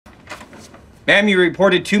Ma'am, you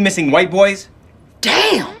reported 2 missing white boys?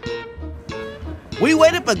 Damn! We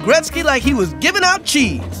waited for Gretzky like he was giving out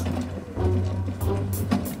cheese.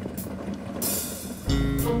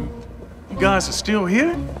 You guys are still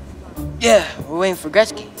here? Yeah, we're waiting for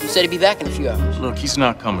Gretzky. He said he'd be back in a few hours. Look, he's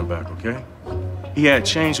not coming back, okay? He had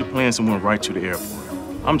changed the plans and went right to the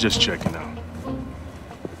airport. I'm just checking out.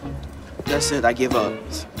 That's it, I give up.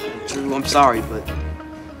 Drew, I'm sorry, but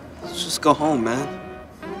let's just go home, man.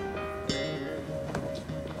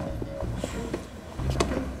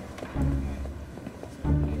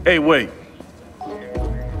 Hey, wait.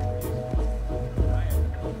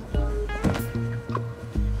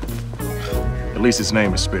 At least his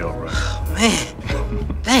name is spelled right. Man,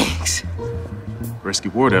 thanks.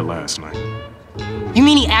 Gretzky wore that last night. You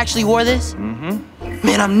mean he actually wore this? Mm-hmm.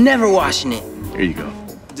 Man, I'm never washing it. Here you go.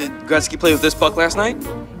 Did Gretzky play with this puck last night?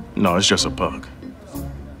 No, it's just a puck.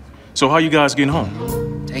 So how you guys getting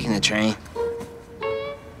home? Taking the train.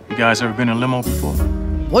 You guys ever been in a limo before?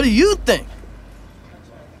 What do you think?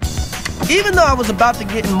 Even though I was about to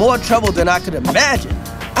get in more trouble than I could imagine,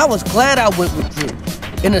 I was glad I went with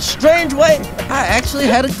Drew. In a strange way, I actually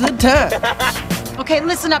had a good time. Okay,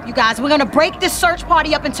 listen up, you guys. We're gonna break this search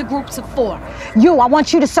party up into groups of 4. You, I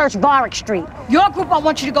want you to search Varick Street. Your group, I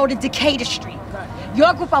want you to go to Decatur Street.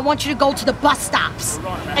 Your group, I want you to go to the bus stops.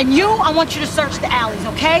 And you, I want you to search the alleys,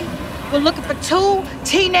 okay? We're looking for 2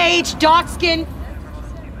 teenage, dark-skinned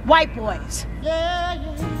white boys.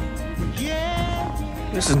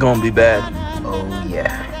 This is gonna be bad. Oh,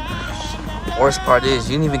 yeah. Worst part is,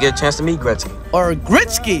 you didn't even get a chance to meet Gretzky. Or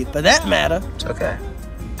Gretzky, for that matter. It's okay.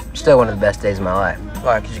 Still one of the best days of my life.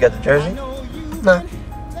 Why, because you got the jersey? No.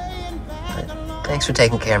 But thanks for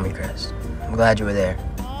taking care of me, Chris. I'm glad you were there.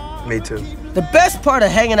 Me too. The best part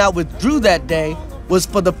of hanging out with Drew that day was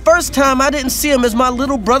for the first time I didn't see him as my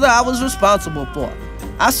little brother I was responsible for.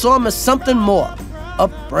 I saw him as something more, a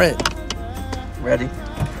friend. Ready?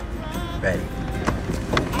 Ready.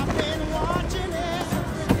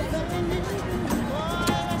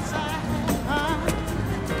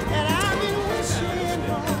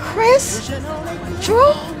 Chris?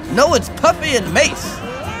 Drew? No, it's Puffy and Mace.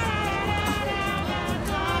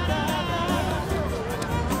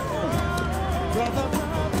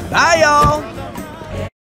 Bye, y'all.